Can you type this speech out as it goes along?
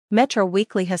Metro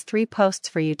Weekly has 3 posts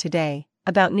for you today,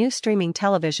 about new streaming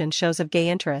television shows of gay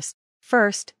interest.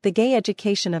 First, The Gay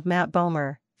Education of Matt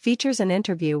Bomer, features an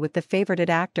interview with the favorited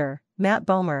actor, Matt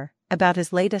Bomer, about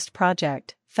his latest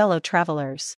project, Fellow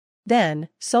Travelers. Then,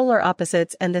 Solar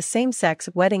Opposites and the Same-Sex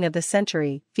Wedding of the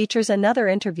Century features another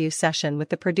interview session with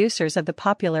the producers of the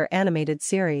popular animated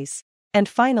series. And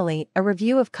finally, a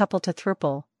review of Couple to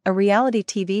Throuple, a reality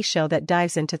TV show that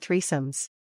dives into threesomes.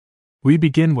 We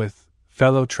begin with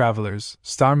Fellow Travelers,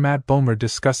 star Matt Bomer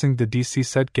discussing the DC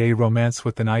set gay romance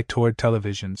with an eye toward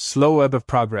television. Slow Ebb of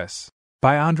Progress,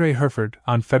 by Andre Herford,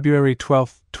 on February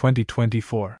 12,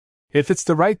 2024. If it's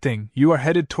the right thing, you are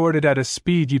headed toward it at a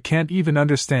speed you can't even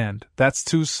understand. That's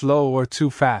too slow or too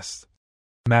fast,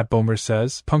 Matt Bomer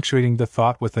says, punctuating the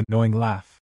thought with a knowing laugh.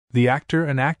 The actor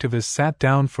and activist sat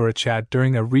down for a chat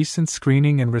during a recent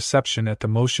screening and reception at the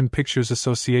Motion Pictures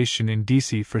Association in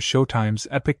DC for Showtime's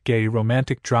epic gay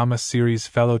romantic drama series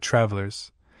Fellow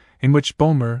Travelers, in which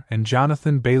Bomer and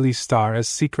Jonathan Bailey star as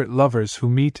secret lovers who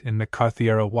meet in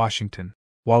McCarthy-era Washington.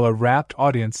 While a rapt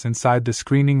audience inside the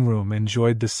screening room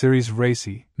enjoyed the series'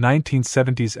 racy,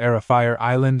 1970s-era Fire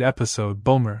Island episode,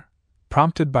 Bomer,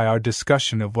 prompted by our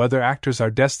discussion of whether actors are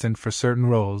destined for certain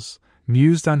roles,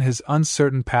 mused on his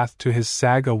uncertain path to his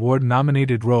SAG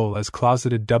Award-nominated role as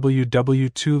closeted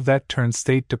WW2 vet turned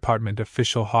State Department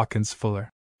official Hawkins Fuller.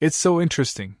 It's so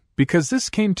interesting, because this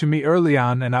came to me early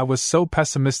on and I was so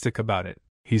pessimistic about it,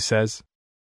 he says.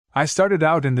 I started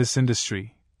out in this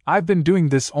industry. I've been doing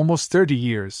this almost 30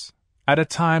 years, at a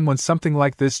time when something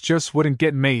like this just wouldn't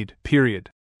get made,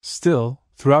 period. Still,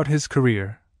 throughout his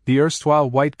career, the erstwhile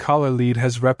white-collar lead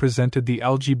has represented the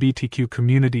LGBTQ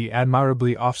community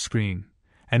admirably off-screen,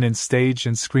 and in stage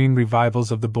and screen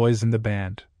revivals of The Boys in the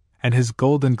Band, and his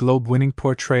Golden Globe-winning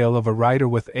portrayal of a writer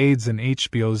with AIDS in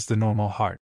HBO's The Normal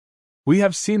Heart. We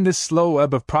have seen this slow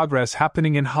ebb of progress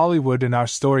happening in Hollywood in our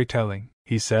storytelling,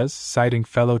 he says, citing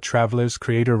Fellow Travelers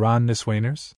creator Ron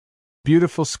Niswaner's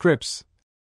beautiful scripts,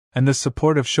 and the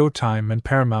support of Showtime and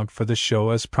Paramount for the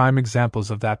show as prime examples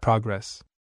of that progress.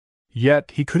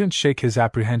 Yet, he couldn't shake his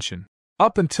apprehension.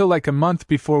 Up until like a month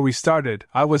before we started,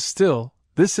 I was still,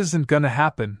 this isn't gonna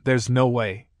happen, there's no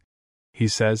way, he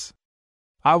says.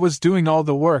 I was doing all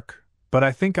the work, but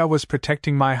I think I was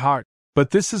protecting my heart.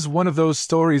 But this is one of those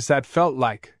stories that felt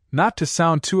like, not to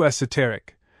sound too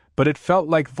esoteric, but it felt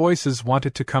like voices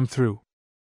wanted to come through.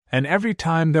 And every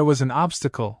time there was an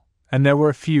obstacle, and there were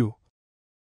a few.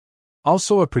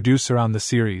 Also a producer on the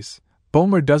series,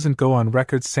 Bomer doesn't go on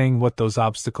record saying what those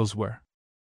obstacles were.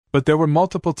 But there were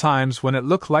multiple times when it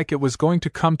looked like it was going to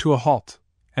come to a halt,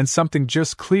 and something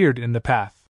just cleared in the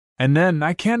path. And then,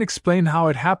 I can't explain how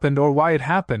it happened or why it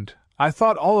happened, I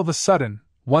thought all of a sudden,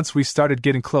 once we started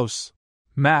getting close,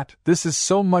 Matt, this is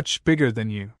so much bigger than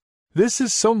you. This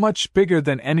is so much bigger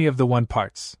than any of the one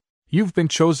parts. You've been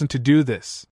chosen to do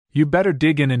this. You better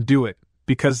dig in and do it,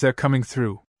 because they're coming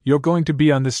through. You're going to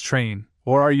be on this train,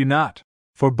 or are you not?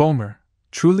 For Bomer,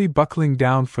 truly buckling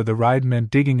down for the ride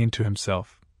meant digging into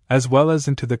himself, as well as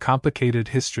into the complicated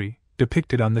history,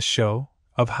 depicted on the show,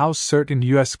 of how certain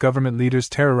U.S. government leaders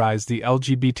terrorized the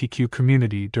LGBTQ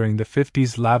community during the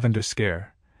 50s Lavender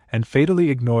Scare, and fatally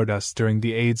ignored us during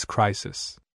the AIDS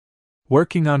crisis.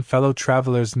 Working on Fellow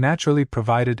Travelers naturally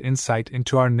provided insight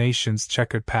into our nation's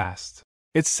checkered past.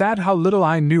 It's sad how little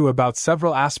I knew about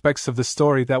several aspects of the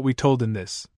story that we told in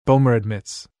this, Bomer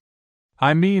admits.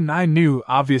 I mean, I knew,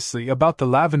 obviously, about the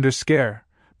Lavender Scare,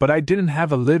 but I didn't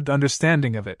have a lived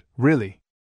understanding of it, really.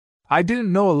 I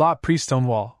didn't know a lot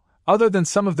pre-Stonewall, other than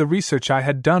some of the research I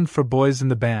had done for Boys in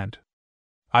the Band.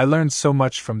 I learned so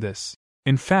much from this.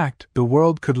 In fact, the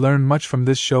world could learn much from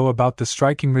this show about the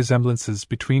striking resemblances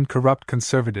between corrupt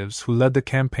conservatives who led the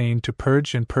campaign to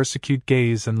purge and persecute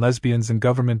gays and lesbians in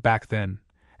government back then,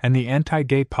 and the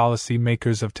anti-gay policy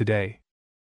makers of today.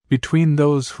 Between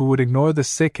those who would ignore the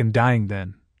sick and dying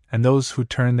then, and those who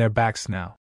turn their backs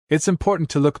now. It's important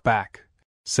to look back,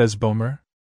 says Bomer.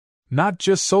 Not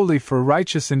just solely for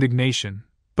righteous indignation,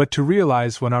 but to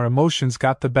realize when our emotions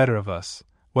got the better of us.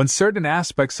 When certain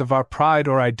aspects of our pride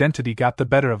or identity got the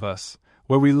better of us,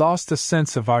 where we lost a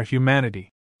sense of our humanity.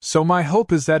 So my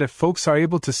hope is that if folks are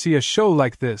able to see a show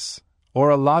like this, or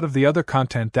a lot of the other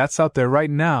content that's out there right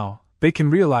now, they can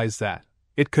realize that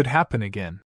it could happen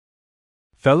again.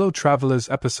 Fellow Travelers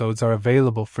episodes are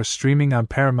available for streaming on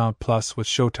Paramount Plus with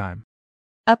Showtime.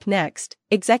 Up next,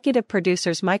 executive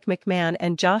producers Mike McMahon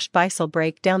and Josh Beisel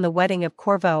break down the wedding of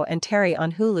Corvo and Terry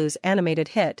on Hulu's animated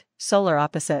hit, Solar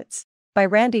Opposites, by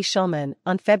Randy Shulman,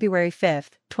 on February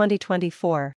 5,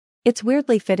 2024. It's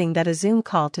weirdly fitting that a Zoom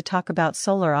call to talk about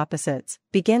Solar Opposites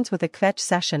begins with a kvetch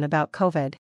session about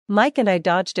COVID. Mike and I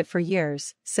dodged it for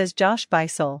years, says Josh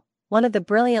Beisel, one of the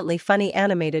brilliantly funny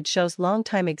animated show's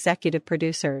longtime executive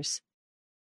producers.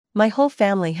 My whole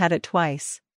family had it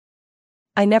twice.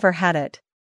 I never had it.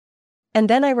 And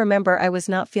then I remember I was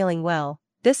not feeling well,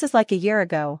 this is like a year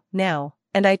ago, now,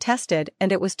 and I tested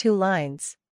and it was 2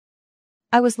 lines.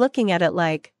 I was looking at it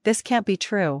like, this can't be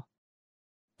true.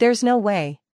 There's no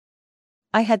way.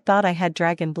 I had thought I had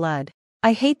dragon blood.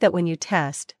 I hate that when you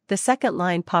test, the second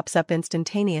line pops up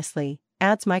instantaneously,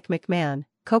 adds Mike McMahon,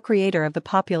 co-creator of the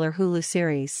popular Hulu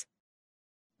series.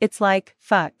 It's like,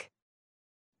 fuck.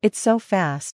 It's so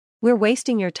fast. We're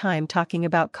wasting your time talking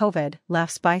about COVID,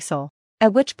 laughs Beisel.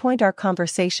 At which point our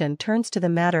conversation turns to the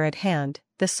matter at hand,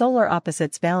 the Solar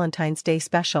Opposites Valentine's Day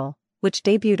special, which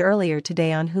debuted earlier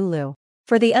today on Hulu.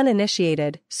 For the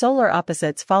uninitiated, Solar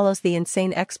Opposites follows the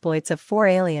insane exploits of 4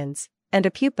 aliens and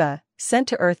a pupa sent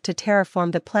to Earth to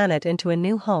terraform the planet into a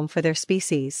new home for their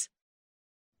species.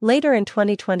 Later in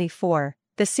 2024,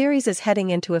 the series is heading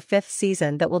into a 5th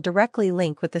season that will directly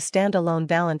link with the standalone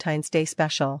Valentine's Day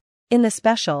special. In the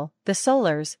special, the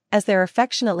Solars, as they're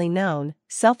affectionately known,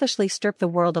 selfishly strip the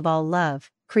world of all love,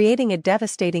 creating a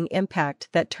devastating impact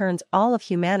that turns all of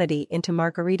humanity into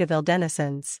Margaritaville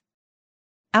denizens.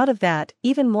 Out of that,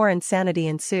 even more insanity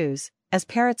ensues, as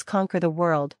parrots conquer the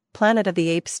world, Planet of the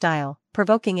Apes style,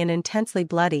 provoking an intensely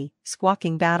bloody,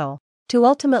 squawking battle. To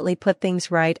ultimately put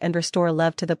things right and restore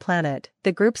love to the planet,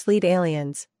 the group's lead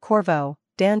aliens, Corvo,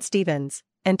 Dan Stevens,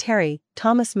 and Terry,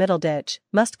 Thomas Middleditch,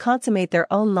 must consummate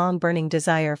their own long-burning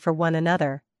desire for one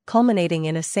another, culminating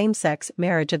in a same-sex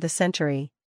marriage of the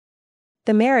century.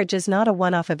 The marriage is not a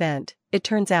one-off event, it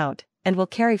turns out, and will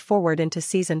carry forward into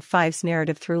Season 5's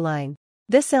narrative through-line.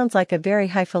 This sounds like a very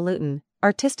highfalutin,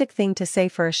 artistic thing to say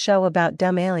for a show about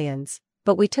dumb aliens,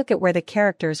 but we took it where the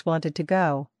characters wanted to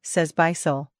go, says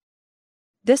Beisel.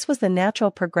 This was the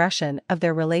natural progression of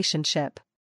their relationship.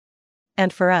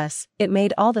 And for us, it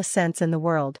made all the sense in the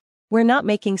world. We're not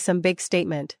making some big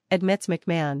statement, admits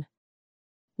McMahon.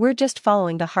 We're just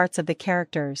following the hearts of the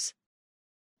characters.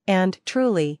 And,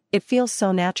 truly, it feels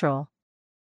so natural.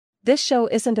 This show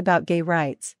isn't about gay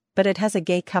rights, but it has a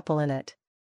gay couple in it.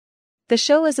 The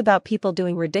show is about people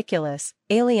doing ridiculous,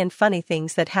 alien funny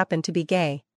things that happen to be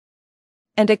gay.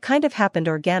 And it kind of happened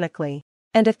organically.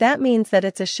 And if that means that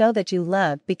it's a show that you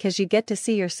love because you get to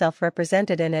see yourself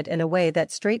represented in it in a way that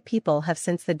straight people have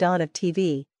since the dawn of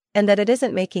TV, and that it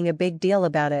isn't making a big deal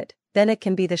about it, then it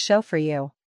can be the show for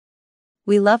you.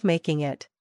 We love making it.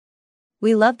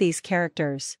 We love these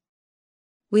characters.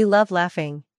 We love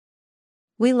laughing.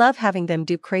 We love having them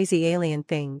do crazy alien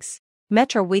things.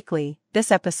 Metro Weekly,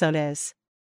 this episode is.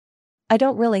 I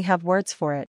don't really have words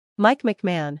for it. Mike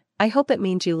McMahon, I hope it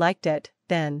means you liked it,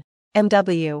 then.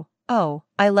 MW. Oh,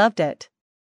 I loved it.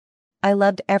 I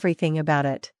loved everything about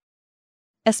it.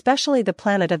 Especially the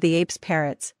Planet of the Apes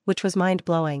parrots, which was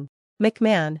mind-blowing.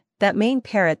 McMahon, that main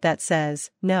parrot that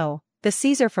says, no, the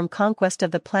Caesar from Conquest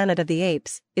of the Planet of the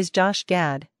Apes, is Josh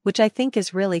Gad, which I think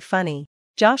is really funny.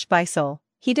 Josh Beisel,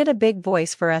 he did a big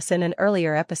voice for us in an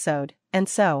earlier episode, and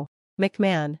so,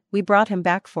 McMahon, we brought him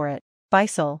back for it.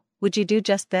 Beisel, would you do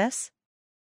just this?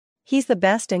 He's the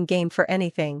best and game for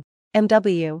anything.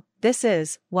 MW, this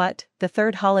is, what, the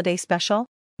 3rd holiday special?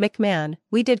 McMahon,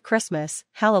 we did Christmas,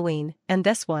 Halloween, and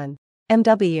this one.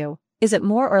 MW, is it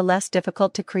more or less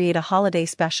difficult to create a holiday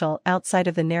special outside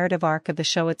of the narrative arc of the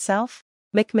show itself?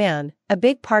 McMahon, a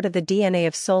big part of the DNA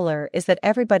of Solar is that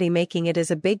everybody making it is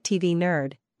a big TV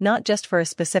nerd, not just for a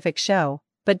specific show,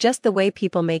 but just the way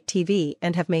people make TV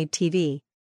and have made TV.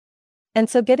 And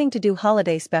so getting to do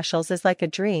holiday specials is like a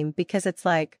dream because it's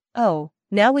like, oh,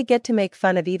 now we get to make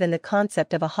fun of even the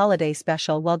concept of a holiday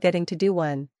special while getting to do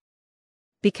one.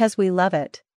 Because we love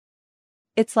it.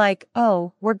 It's like,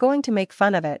 oh, we're going to make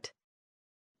fun of it.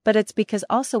 But it's because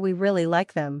also we really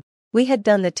like them. We had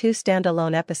done the 2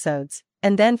 standalone episodes,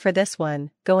 and then for this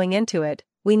one, going into it,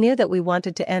 we knew that we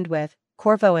wanted to end with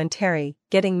Corvo and Terry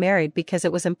getting married because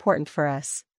it was important for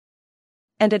us.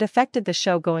 And it affected the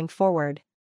show going forward.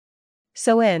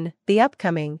 So in the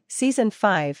upcoming Season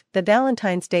 5, the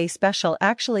Valentine's Day special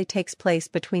actually takes place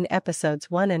between episodes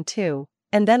 1 and 2,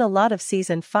 and then a lot of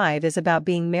Season 5 is about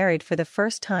being married for the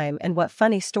first time and what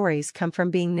funny stories come from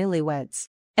being newlyweds.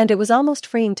 And it was almost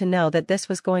freeing to know that this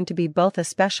was going to be both a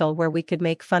special where we could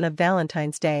make fun of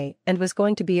Valentine's Day and was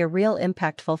going to be a real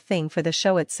impactful thing for the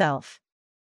show itself.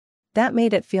 That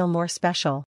made it feel more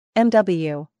special.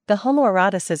 MW, the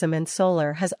homoeroticism in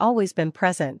Solar has always been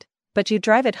present, but you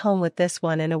drive it home with this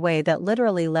one in a way that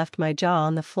literally left my jaw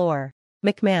on the floor.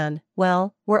 McMahon,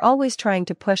 well, we're always trying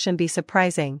to push and be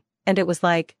surprising, and it was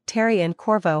like, Terry and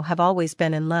Corvo have always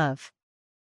been in love.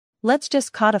 Let's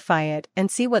just codify it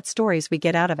and see what stories we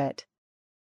get out of it.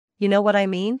 You know what I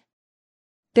mean?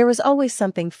 There was always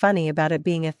something funny about it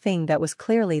being a thing that was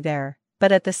clearly there,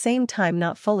 but at the same time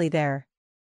not fully there.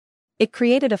 It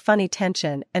created a funny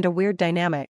tension and a weird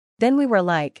dynamic. Then we were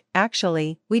like,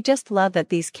 actually, we just love that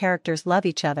these characters love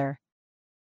each other.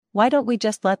 Why don't we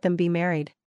just let them be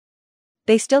married?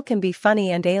 They still can be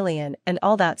funny and alien and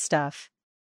all that stuff.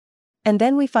 And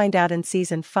then we find out in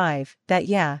season 5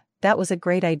 that that was a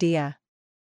great idea.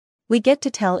 We get to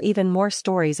tell even more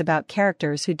stories about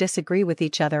characters who disagree with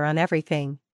each other on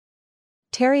everything.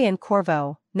 Terry and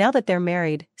Corvo, now that they're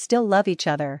married, still love each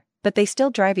other, but they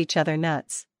still drive each other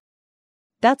nuts.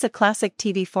 That's a classic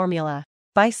TV formula.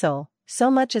 Bisel, so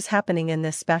much is happening in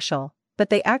this special, but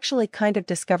they actually kind of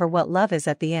discover what love is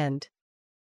at the end.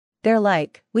 They're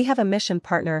like, we have a mission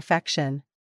partner affection.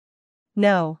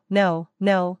 No,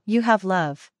 you have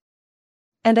love.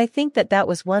 And I think that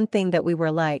was one thing that we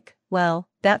were like, well,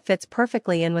 that fits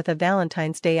perfectly in with a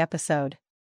Valentine's Day episode.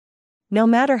 No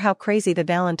matter how crazy the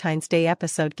Valentine's Day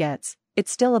episode gets,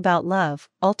 it's still about love,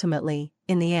 ultimately,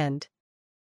 in the end.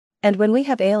 And when we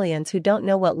have aliens who don't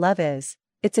know what love is,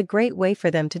 it's a great way for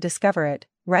them to discover it,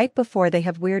 right before they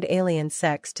have weird alien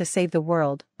sex to save the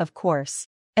world, of course.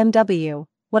 MW,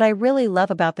 what I really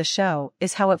love about the show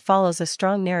is how it follows a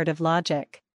strong narrative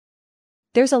logic.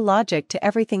 There's a logic to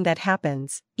everything that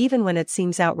happens, even when it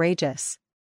seems outrageous.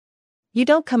 You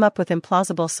don't come up with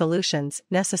implausible solutions,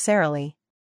 necessarily.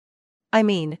 I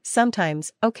mean,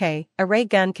 sometimes, okay, a ray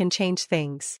gun can change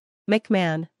things.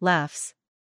 McMahon laughs.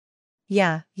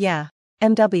 Yeah,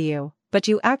 MW, but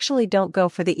you actually don't go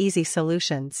for the easy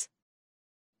solutions.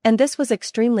 And this was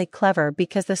extremely clever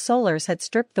because the Solars had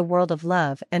stripped the world of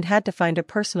love and had to find a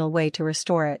personal way to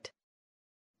restore it.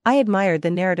 I admired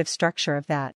the narrative structure of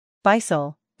that.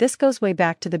 Bisel, this goes way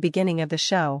back to the beginning of the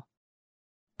show.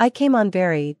 I came on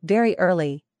very, very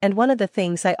early, and one of the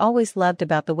things I always loved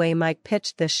about the way Mike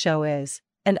pitched this show is,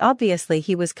 and obviously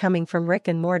he was coming from Rick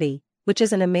and Morty, which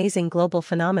is an amazing global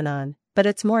phenomenon, but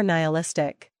it's more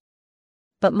nihilistic.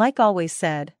 But Mike always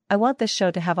said, I want this show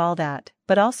to have all that,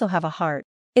 but also have a heart.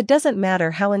 It doesn't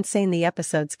matter how insane the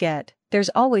episodes get, there's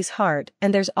always heart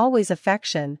and there's always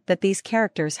affection that these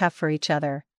characters have for each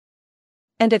other.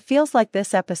 And it feels like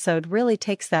this episode really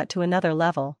takes that to another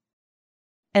level.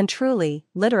 And truly,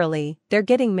 literally, they're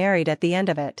getting married at the end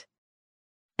of it.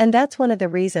 And that's one of the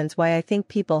reasons why I think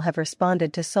people have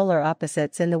responded to solar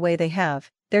opposites in the way they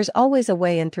have. There's always a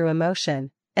way in through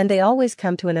emotion, and they always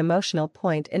come to an emotional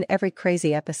point in every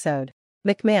crazy episode.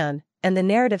 McMahon, and the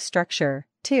narrative structure,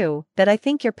 too, that I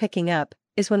think you're picking up,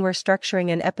 is when we're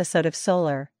structuring an episode of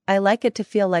Solar, I like it to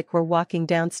feel like we're walking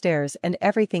downstairs and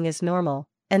everything is normal,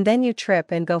 and then you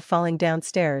trip and go falling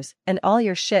downstairs, and all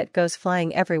your shit goes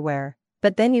flying everywhere,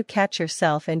 but then you catch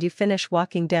yourself and you finish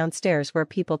walking downstairs where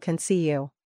people can see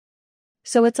you.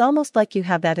 So it's almost like you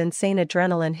have that insane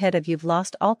adrenaline hit of you've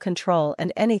lost all control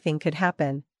and anything could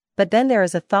happen, but then there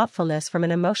is a thoughtfulness from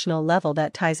an emotional level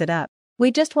that ties it up.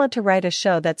 We just want to write a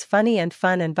show that's funny and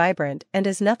fun and vibrant and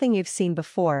is nothing you've seen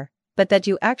before, but that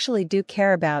you actually do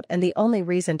care about, and the only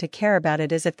reason to care about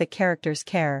it is if the characters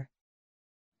care.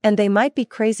 And they might be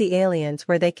crazy aliens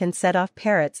where they can set off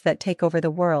parrots that take over the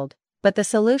world, but the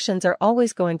solutions are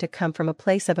always going to come from a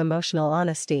place of emotional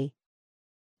honesty.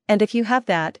 And if you have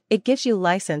that, it gives you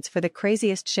license for the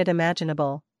craziest shit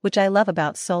imaginable, which I love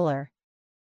about Solar.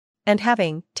 And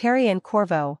having Terry and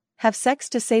Corvo have sex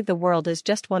to save the world is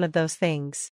just one of those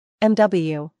things.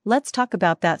 MW, let's talk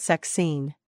about that sex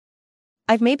scene.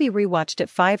 I've maybe rewatched it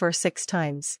 5 or 6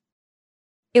 times.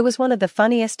 It was one of the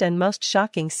funniest and most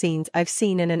shocking scenes I've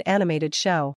seen in an animated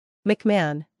show.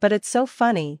 McMahon, but it's so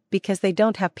funny because they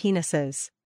don't have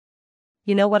penises.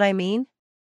 You know what I mean?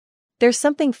 There's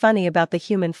something funny about the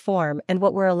human form and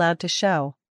what we're allowed to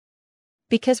show.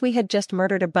 Because we had just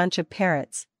murdered a bunch of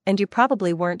parrots, and you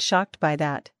probably weren't shocked by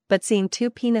that, but seeing 2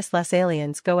 penisless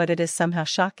aliens go at it is somehow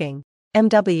shocking.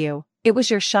 MW, it was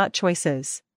your shot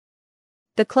choices.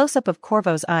 The close-up of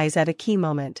Corvo's eyes at a key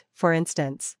moment, for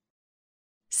instance.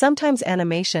 Sometimes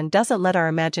animation doesn't let our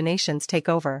imaginations take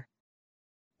over.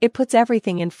 It puts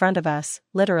everything in front of us,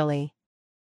 literally.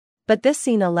 But this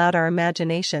scene allowed our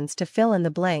imaginations to fill in the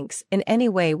blanks in any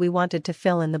way we wanted to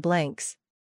fill in the blanks.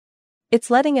 It's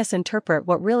letting us interpret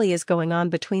what really is going on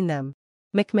between them.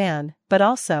 McMahon, but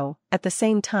also, at the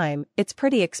same time, it's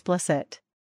pretty explicit.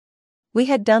 We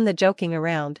had done the joking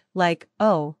around, like,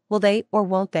 oh, will they or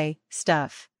won't they,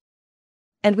 stuff.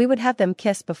 And we would have them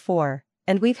kiss before,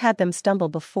 and we've had them stumble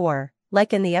before,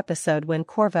 like in the episode when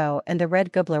Corvo and the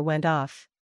Red Gobbler went off.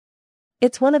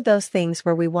 It's one of those things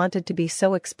where we wanted to be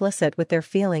so explicit with their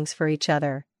feelings for each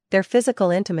other, their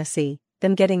physical intimacy,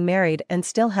 them getting married and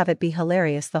still have it be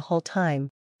hilarious the whole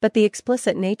time. But the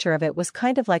explicit nature of it was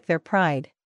kind of like their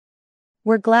pride.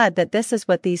 We're glad that this is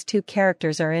what these two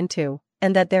characters are into,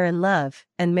 and that they're in love,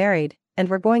 and married, and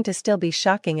we're going to still be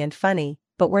shocking and funny,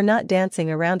 but we're not dancing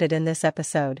around it in this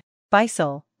episode.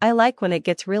 Bisel, I like when it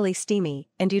gets really steamy,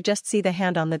 and you just see the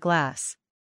hand on the glass.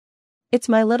 It's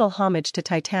my little homage to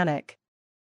Titanic.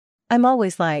 I'm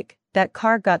always like, that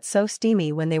car got so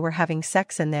steamy when they were having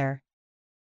sex in there.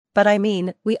 But I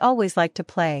mean, we always like to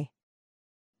play.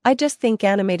 I just think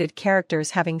animated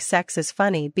characters having sex is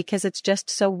funny because it's just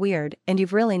so weird and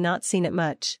you've really not seen it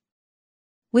much.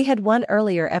 We had one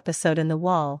earlier episode in The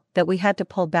Wall that we had to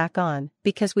pull back on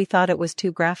because we thought it was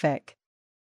too graphic.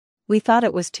 We thought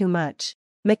it was too much.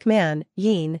 McMahon,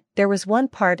 Yeen, there was one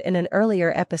part in an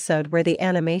earlier episode where the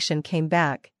animation came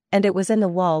back, and it was in The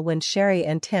Wall when Sherry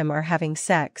and Tim are having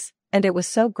sex, and it was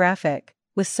so graphic,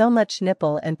 with so much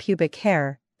nipple and pubic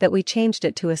hair, that we changed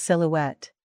it to a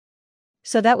silhouette.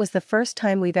 So that was the first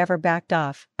time we've ever backed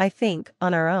off, I think,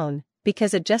 on our own,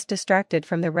 because it just distracted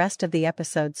from the rest of the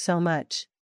episode so much.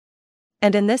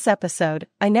 And in this episode,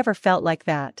 I never felt like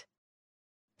that.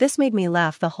 This made me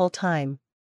laugh the whole time.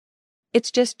 It's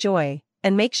just joy,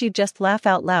 and makes you just laugh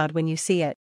out loud when you see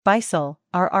it. Bisel,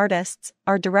 our artists,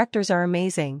 our directors are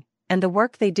amazing, and the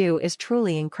work they do is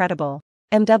truly incredible.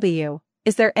 MW,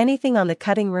 is there anything on the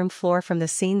cutting room floor from the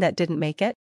scene that didn't make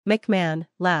it? McMahon,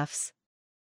 laughs.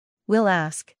 We'll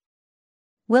ask,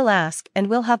 and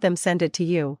we'll have them send it to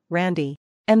you, Randy.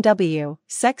 MW,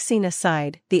 sex scene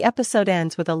aside, the episode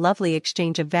ends with a lovely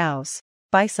exchange of vows.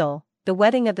 Bisel, the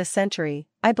wedding of the century,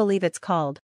 I believe it's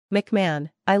called. McMahon,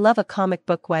 I love a comic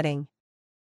book wedding.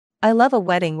 I love a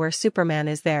wedding where Superman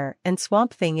is there and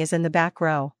Swamp Thing is in the back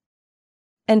row.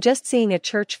 And just seeing a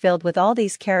church filled with all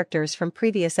these characters from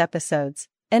previous episodes,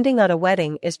 ending on a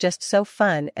wedding is just so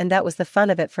fun, and that was the fun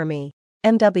of it for me.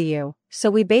 MW,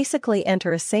 so we basically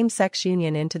enter a same-sex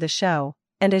union into the show,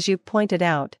 and as you've pointed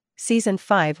out, Season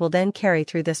 5 will then carry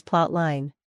through this plot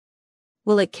line.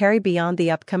 Will it carry beyond the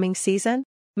upcoming season?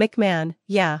 McMahon,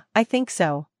 yeah, I think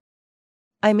so.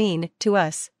 I mean, to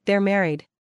us, they're married.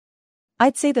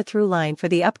 I'd say the through line for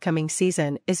the upcoming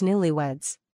season is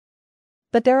newlyweds.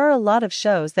 But there are a lot of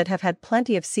shows that have had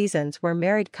plenty of seasons where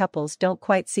married couples don't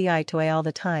quite see eye to eye all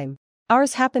the time.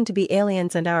 Ours happen to be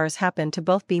aliens and ours happen to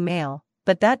both be male,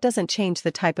 but that doesn't change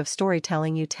the type of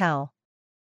storytelling you tell.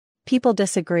 People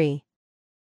disagree.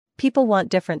 People want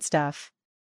different stuff.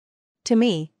 To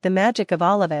me, the magic of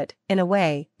all of it, in a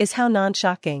way, is how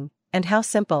non-shocking, and how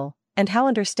simple, and how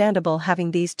understandable having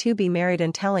these two be married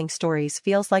and telling stories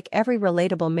feels like every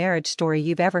relatable marriage story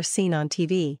you've ever seen on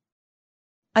TV.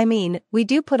 I mean, we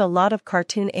do put a lot of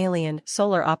cartoon alien,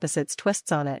 solar opposites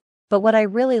twists on it, but what I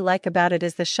really like about it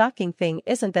is the shocking thing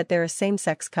isn't that they're a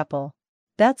same-sex couple.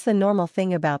 That's the normal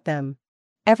thing about them.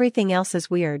 Everything else is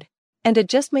weird. And it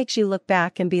just makes you look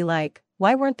back and be like,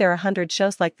 why weren't there 100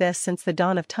 shows like this since the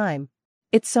dawn of time?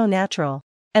 It's so natural.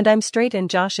 And I'm straight and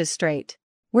Josh is straight.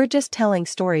 We're just telling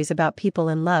stories about people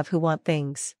in love who want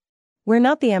things. We're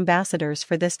not the ambassadors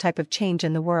for this type of change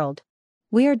in the world.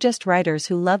 We are just writers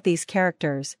who love these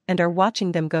characters and are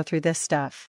watching them go through this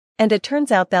stuff. And it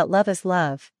turns out that love is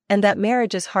love, and that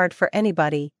marriage is hard for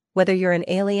anybody, whether you're an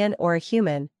alien or a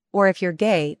human, or if you're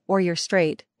gay, or you're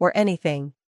straight, or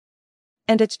anything.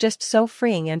 And it's just so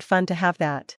freeing and fun to have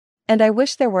that. And I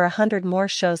wish there were 100 more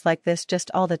shows like this just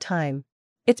all the time.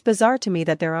 It's bizarre to me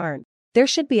that there aren't. There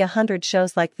should be 100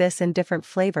 shows like this in different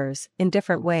flavors, in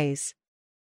different ways.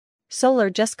 Solar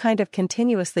just kind of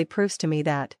continuously proves to me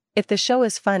that, if the show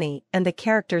is funny and the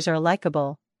characters are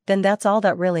likable, then that's all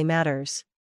that really matters.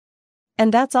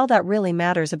 And that's all that really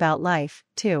matters about life,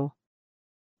 too.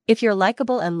 If you're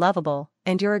likable and lovable,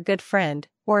 and you're a good friend,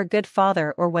 or a good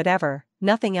father or whatever,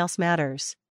 nothing else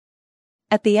matters.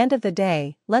 At the end of the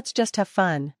day, let's just have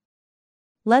fun.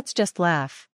 Let's just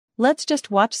laugh. Let's just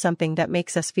watch something that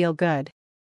makes us feel good.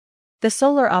 The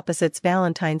Solar Opposites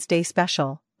Valentine's Day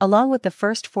special, along with the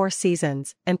first 4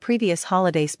 seasons and previous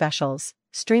holiday specials,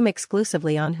 stream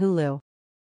exclusively on Hulu.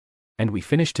 And we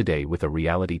finish today with a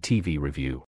reality TV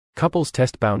review. Couples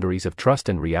test boundaries of trust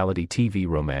and reality TV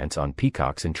romance on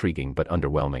Peacock's intriguing but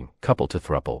underwhelming Couple to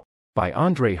Throuple, by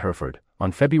Andre Herford,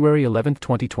 on February 11,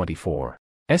 2024.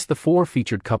 The 4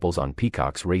 featured couples on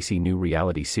Peacock's racy new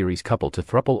reality series Couple to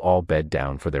Throuple all bed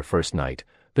down for their first night.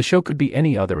 The show could be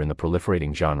any other in the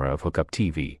proliferating genre of hookup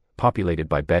TV, populated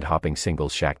by bed-hopping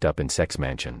singles shacked up in sex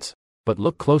mansions. But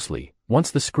look closely, once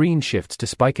the screen shifts to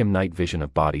Spike M. night vision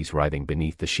of bodies writhing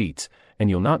beneath the sheets, and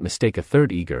you'll not mistake a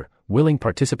third eager, willing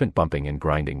participant bumping and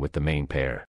grinding with the main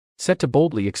pair. Set to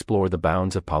boldly explore the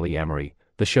bounds of polyamory,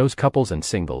 the show's couples and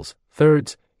singles,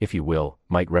 thirds, if you will,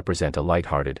 might represent a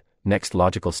lighthearted, next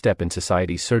logical step in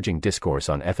society's surging discourse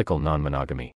on ethical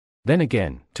non-monogamy. Then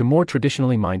again, to more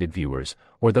traditionally minded viewers,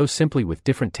 or those simply with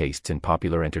different tastes in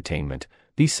popular entertainment,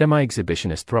 these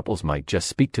semi-exhibitionist thruples might just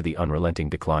speak to the unrelenting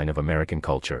decline of American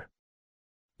culture.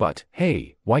 But,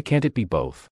 hey, why can't it be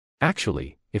both?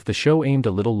 Actually, if the show aimed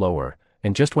a little lower,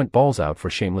 and just went balls out for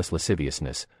shameless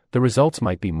lasciviousness, the results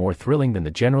might be more thrilling than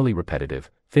the generally repetitive,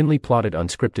 thinly plotted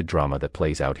unscripted drama that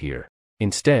plays out here.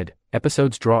 Instead,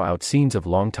 episodes draw out scenes of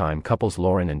longtime couples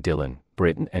Lauren and Dylan,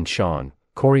 Britton and Sean,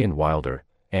 Corey and Wilder,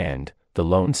 and the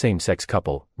lone same-sex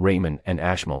couple, Raymond and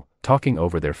Ashmal, talking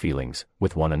over their feelings,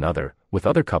 with one another, with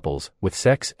other couples, with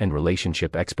sex and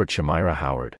relationship expert Shamira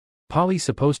Howard. Polly's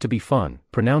supposed to be fun,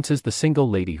 pronounces the single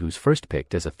lady who's first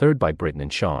picked as a third by Britton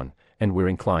and Sean, and we're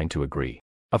inclined to agree.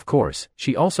 Of course,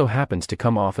 she also happens to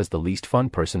come off as the least fun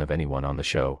person of anyone on the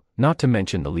show, not to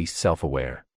mention the least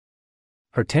self-aware.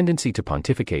 Her tendency to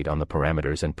pontificate on the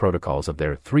parameters and protocols of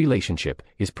their relationship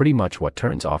is pretty much what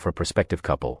turns off her prospective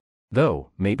couple. Though,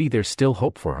 maybe there's still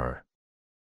hope for her.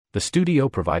 The studio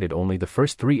provided only the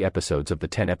first 3 episodes of the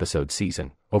 10-episode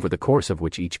season, over the course of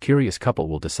which each curious couple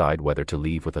will decide whether to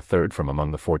leave with a third from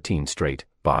among the 14 straight,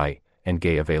 bi, and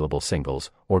gay available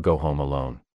singles, or go home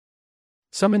alone.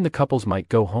 Some in the couples might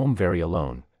go home very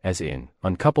alone, as in,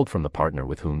 uncoupled from the partner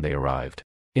with whom they arrived.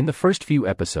 In the first few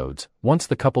episodes, once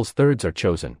the couple's thirds are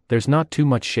chosen, there's not too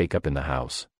much shake-up in the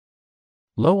house.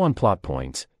 Low on plot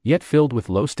points, yet filled with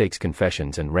low-stakes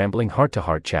confessions and rambling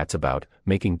heart-to-heart chats about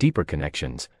making deeper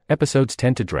connections, episodes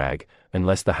tend to drag,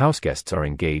 unless the houseguests are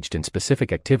engaged in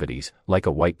specific activities, like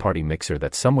a white party mixer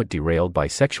that's somewhat derailed by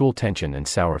sexual tension and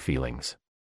sour feelings.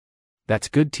 That's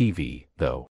good TV,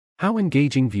 though. How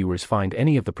engaging viewers find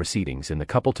any of the proceedings in the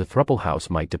couple-to-throuple house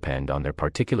might depend on their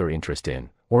particular interest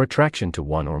in, or attraction to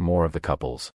one or more of the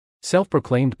couples.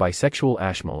 Self-proclaimed bisexual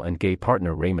Ashmal and gay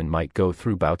partner Raymond might go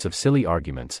through bouts of silly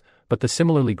arguments, but the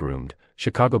similarly groomed,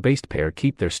 Chicago-based pair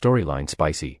keep their storyline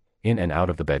spicy, in and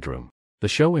out of the bedroom. The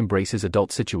show embraces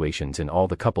adult situations in all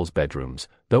the couples' bedrooms,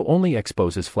 though only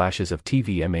exposes flashes of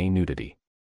TVMA nudity.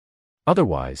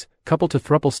 Otherwise,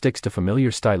 couple-to-throuple sticks to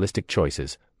familiar stylistic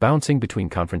choices, bouncing between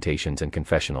confrontations and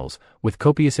confessionals, with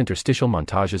copious interstitial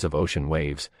montages of ocean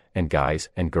waves, and guys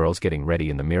and girls getting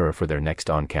ready in the mirror for their next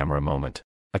on-camera moment.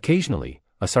 Occasionally,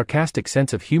 a sarcastic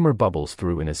sense of humor bubbles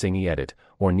through in a zingy edit,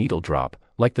 or needle drop,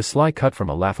 like the sly cut from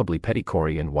a laughably petty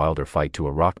Corey and Wilder fight to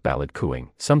a rock ballad cooing,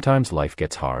 "Sometimes Life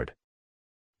Gets Hard."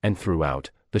 And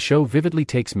throughout, the show vividly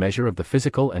takes measure of the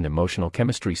physical and emotional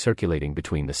chemistry circulating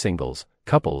between the singles,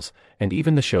 couples, and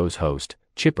even the show's host,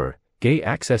 chipper, gay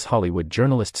Access Hollywood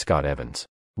journalist Scott Evans.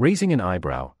 Raising an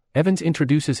eyebrow, Evans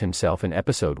introduces himself in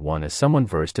episode 1 as someone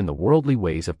versed in the worldly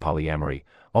ways of polyamory,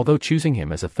 although choosing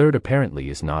him as a third apparently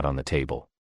is not on the table.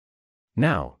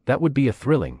 Now, that would be a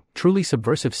thrilling, truly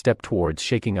subversive step towards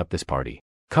shaking up this party.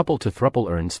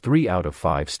 Couple-to-throuple earns 3 out of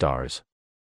 5 stars.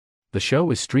 The show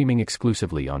is streaming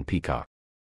exclusively on Peacock.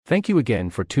 Thank you again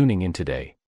for tuning in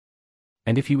today.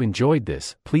 And if you enjoyed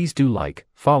this, please do like,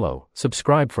 follow,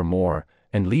 subscribe for more,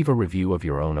 and leave a review of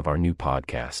your own of our new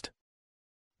podcast.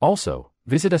 Also,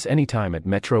 visit us anytime at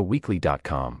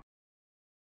metroweekly.com.